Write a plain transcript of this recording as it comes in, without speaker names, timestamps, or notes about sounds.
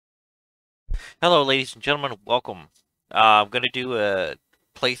Hello, ladies and gentlemen. Welcome. I'm going to do a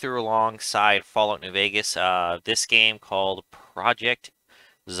playthrough alongside Fallout New Vegas. This game called Project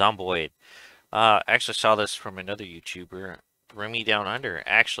Zomboid. Actually saw this from another YouTuber, Bring Me Down Under.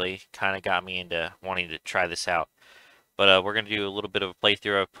 Actually, kind of got me into wanting to try this out. But we're going to do a little bit of a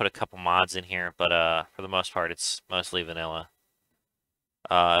playthrough. I've put a couple mods in here, but for the most part, it's mostly vanilla.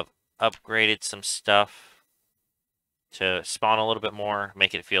 I've upgraded some stuff to spawn a little bit more,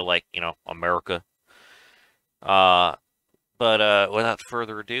 make it feel like, America. Uh, But without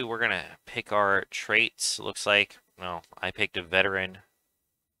further ado, we're gonna pick our traits. Looks like, no, I picked a veteran.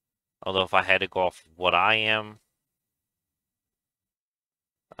 Although if I had to go off what I am,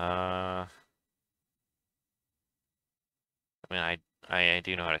 I mean, I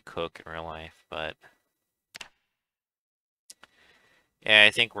do know how to cook in real life, but yeah,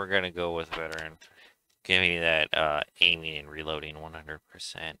 I think we're gonna go with veteran. Give me that aiming and reloading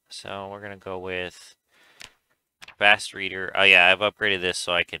 100%. So we're gonna go with fast reader. Oh yeah, I've upgraded this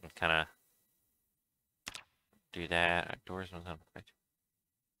so I can kind of do that. Outdoorsman,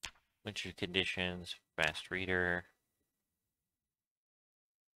 winter conditions, fast reader.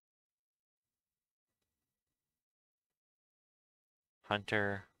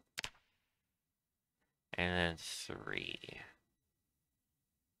 Hunter, and then 3.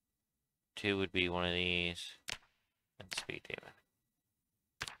 2 would be one of these, and Speed Demon.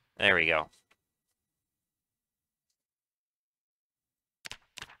 There we go.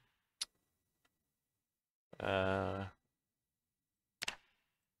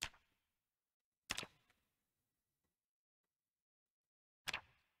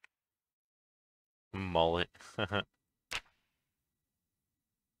 Mullet.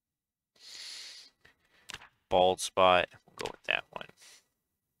 Bald spot. We'll go with that one.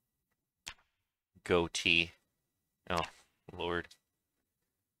 Goatee. Oh, Lord.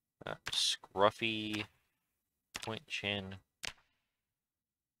 Scruffy. Point chin.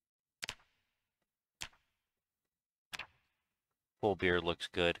 Full beard looks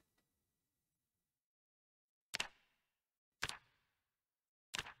good.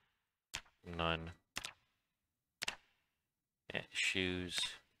 None. Yeah, shoes.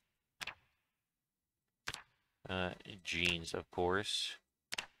 Jeans, of course.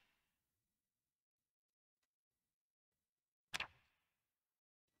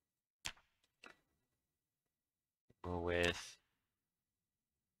 Go with...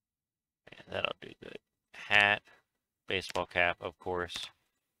 yeah, that'll do good. Hat. Baseball cap, of course.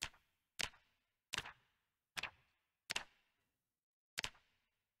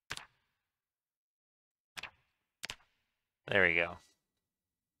 There we go.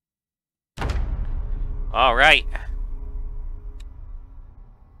 All right.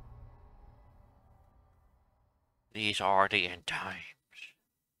 These are the end times.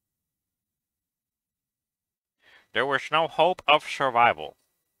 There was no hope of survival.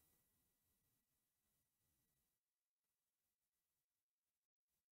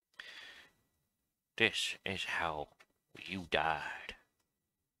 This is how you died.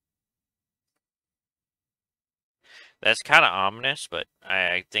 That's kind of ominous, but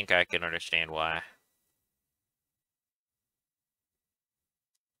I think I can understand why.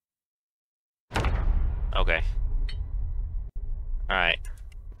 Okay. Alright.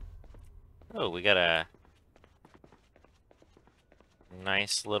 Oh, we got a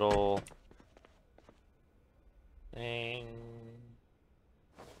nice little thing.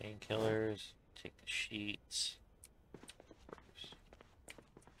 Painkillers. Take the sheets.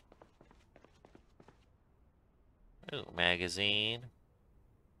 Ooh, magazine.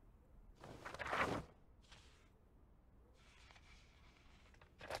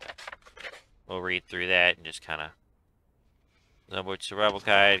 We'll read through that and just kind of... Zomboid survival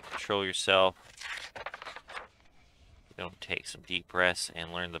guide, control yourself. Don't take some deep breaths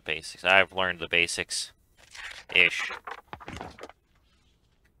and learn the basics. I've learned the basics-ish.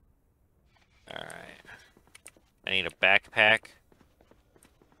 Alright. I need a backpack.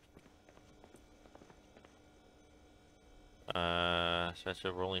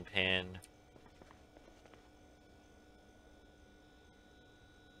 Special rolling pin.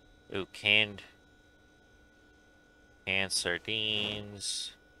 Ooh, canned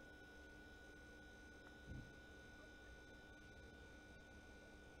sardines.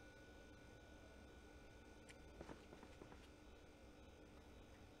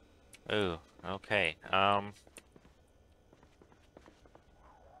 Ooh, okay.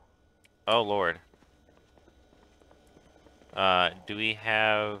 Oh Lord. Do we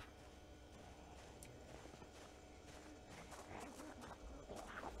have...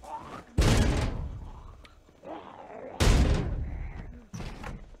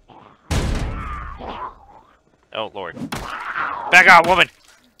 Oh, Lord. Back out, woman!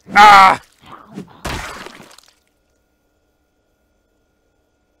 Ah!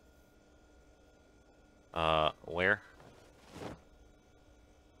 Where?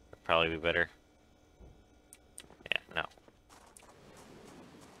 Probably be better. Yeah, no.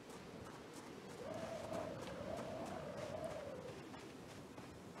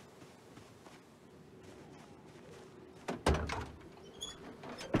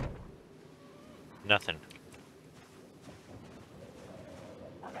 Nothing.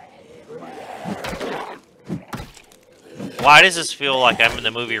 Why does this feel like I'm in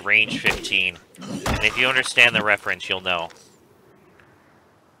the movie Range 15? And if you understand the reference, you'll know.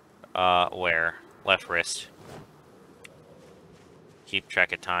 Where? Left wrist. Keep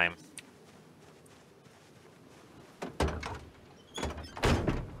track of time.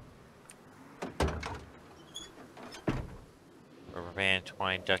 Rubber band,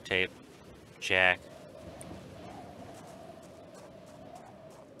 twine, duct tape, jack.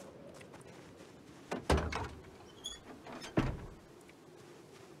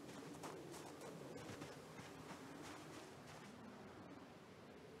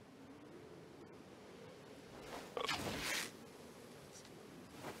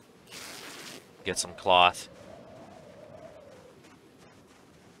 Get some cloth.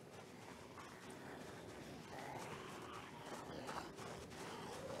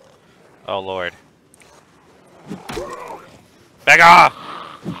 Oh, Lord. Back off!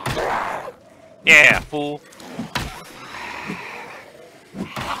 Yeah, fool.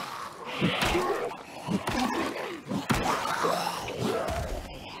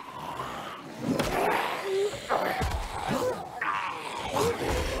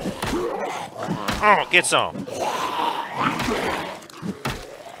 Oh, get some.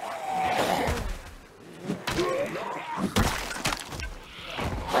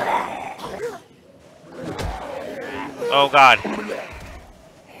 Oh, God.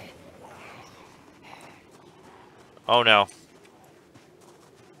 Oh, no.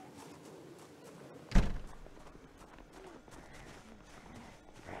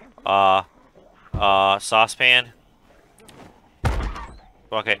 Saucepan.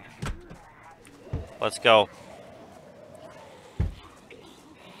 Bucket. Let's go.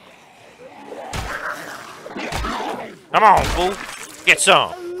 Come on, fool. Get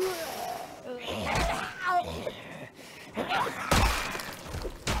some.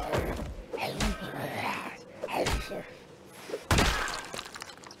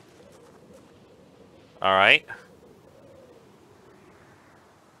 All right.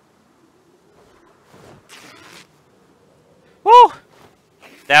 Woo!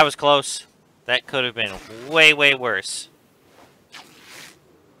 That was close. That could have been way, way worse.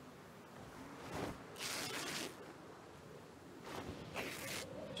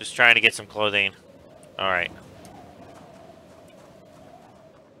 Just trying to get some clothing. All right.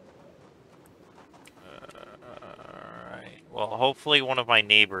 All right. Well, hopefully one of my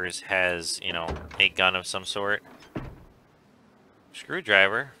neighbors has, you know, a gun of some sort.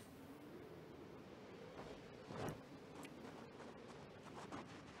 Screwdriver.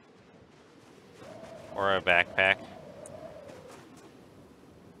 Or a backpack.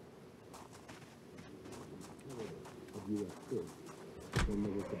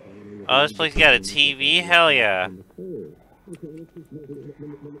 Oh, this place got a TV? Hell yeah.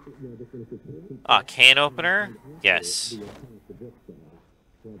 Can opener? Yes.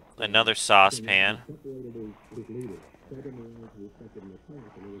 Another saucepan.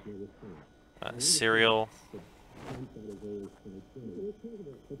 Cereal.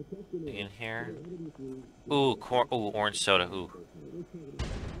 In here. Ooh, orange soda. Ooh.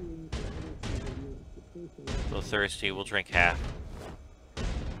 A little thirsty. We'll drink half.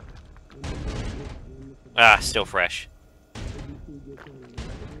 Ah, still fresh.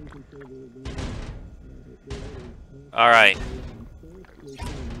 All right.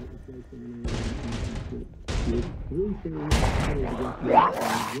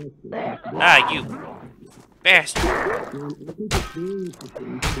 Ah, you bastard.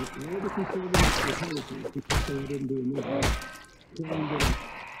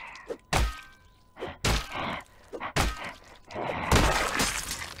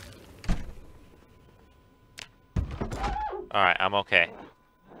 All right, I'm okay.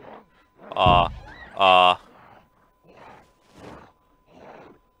 I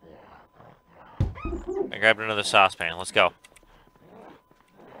grabbed another saucepan. Let's go.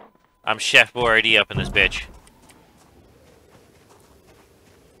 I'm Chef Boyardee up in this bitch.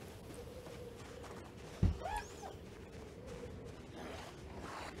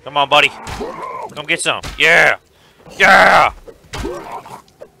 Come on, buddy. Come get some. Yeah! Yeah!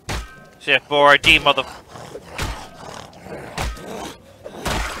 Chef Boyardee, mother...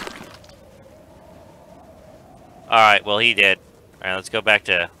 Alright, well, he did. Alright, let's go back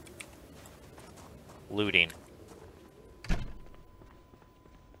to looting.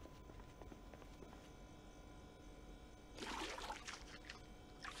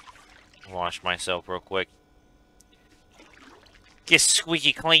 Wash myself real quick. Get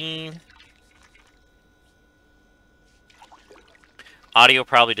squeaky clean. Audio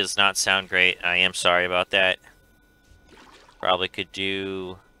probably does not sound great. I am sorry about that. Probably could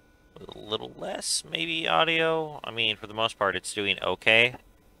do a little less, maybe, audio. I mean, for the most part, it's doing okay.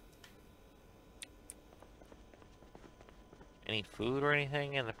 Any food or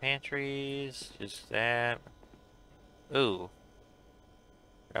anything in the pantries? Just that. Ooh.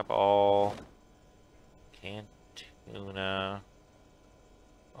 Grab all. Canned tuna.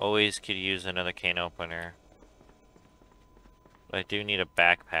 Always could use another can opener. But I do need a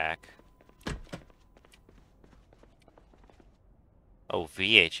backpack. Oh,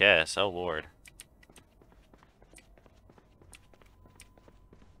 VHS. Oh, Lord.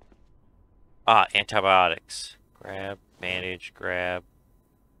 Ah, antibiotics. Grab, bandage, grab.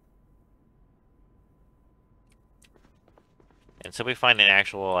 Until we find an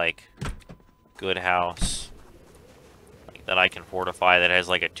actual, like, good house like, that I can fortify that has,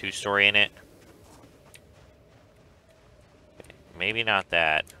 like, a 2-story in it. Maybe not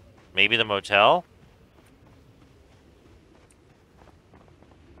that. Maybe the motel?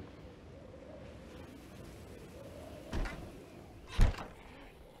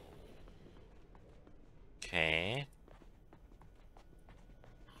 Okay.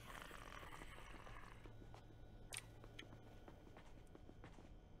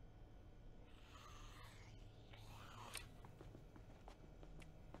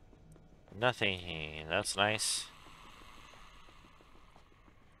 Nothing. That's nice.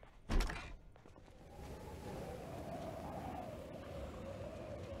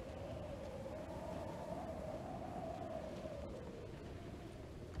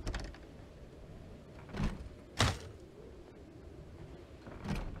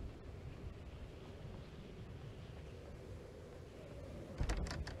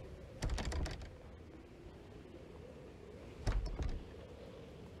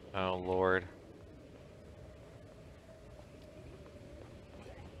 Oh, Lord.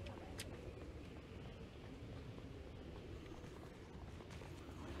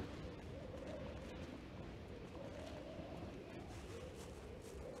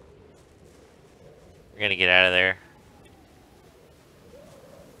 We're gonna get out of there.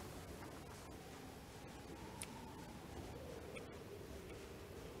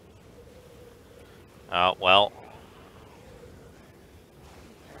 Oh, well.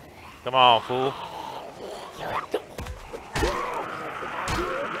 Come on, fool.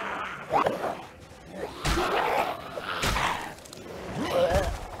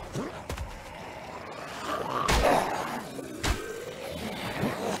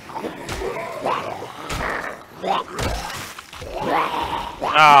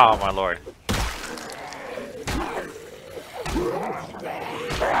 Oh, my Lord.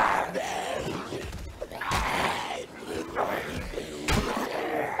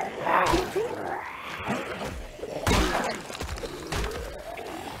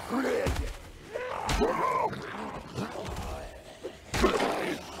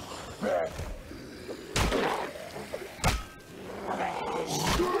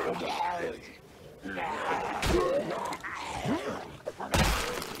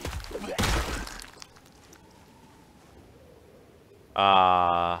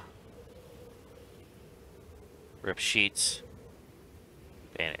 Rip sheets.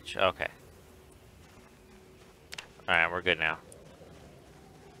 Bandage. Okay. Alright, we're good now.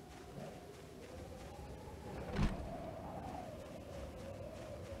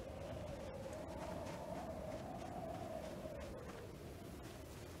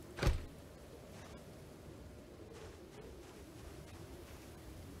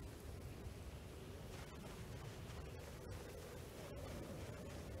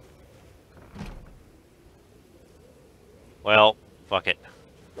 Well, fuck it.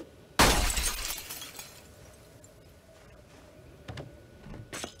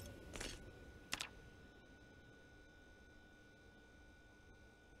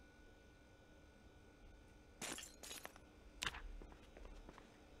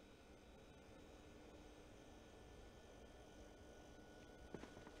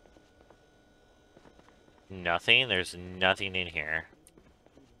 Nothing? There's nothing in here.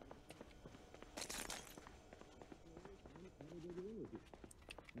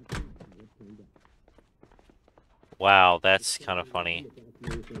 Wow, that's kind of funny.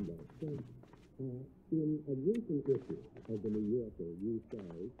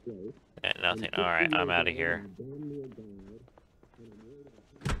 Nothing. Alright, I'm out of here.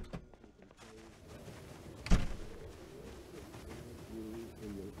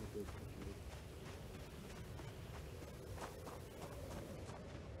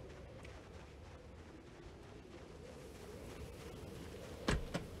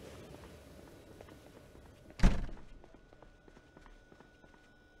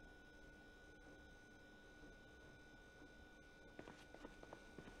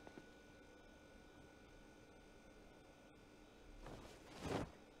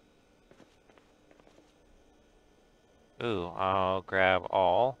 Ooh, I'll grab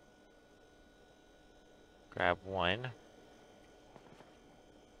all. Grab one.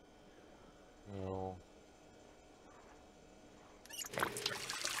 We'll...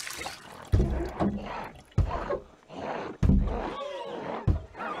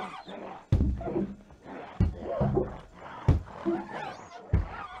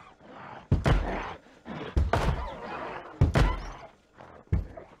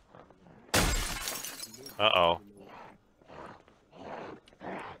 Uh-oh.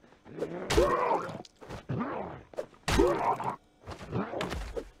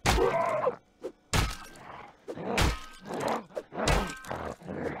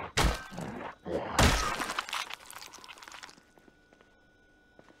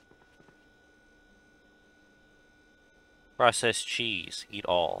 Processed cheese. Eat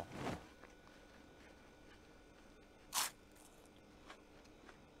all.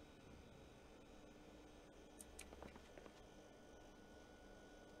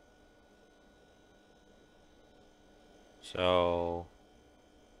 So...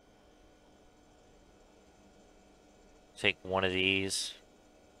 take one of these.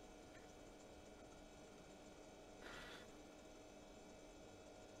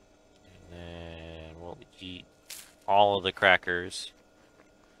 And then we'll eat all of the crackers.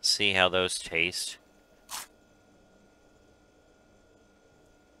 See how those taste.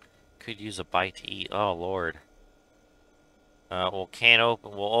 Could use a bite to eat. Oh, Lord. We'll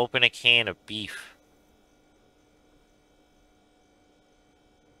open a can of beef.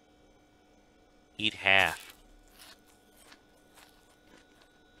 Eat half.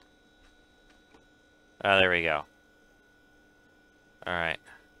 Oh, there we go. Alright.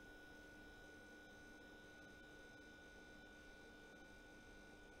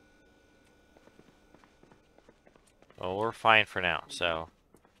 Well, we're fine for now, so...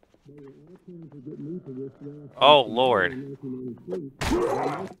 oh, Lord.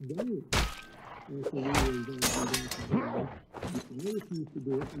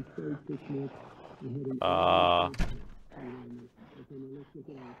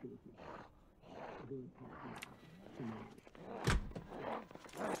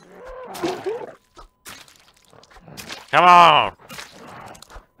 Come on!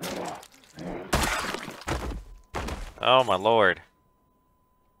 Oh, my Lord.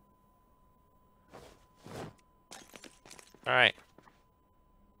 Alright.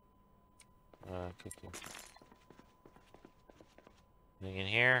 Anything in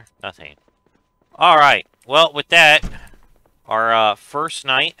here? Nothing. Alright. Well, with that, our first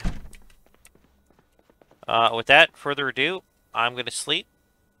night. Without further ado, I'm going to sleep.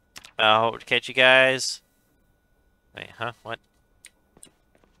 Hope to catch you guys. Wait, huh? What?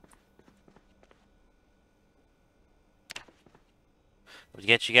 Hope to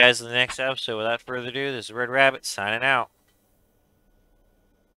catch you guys in the next episode. Without further ado, this is Red Rabbit signing out.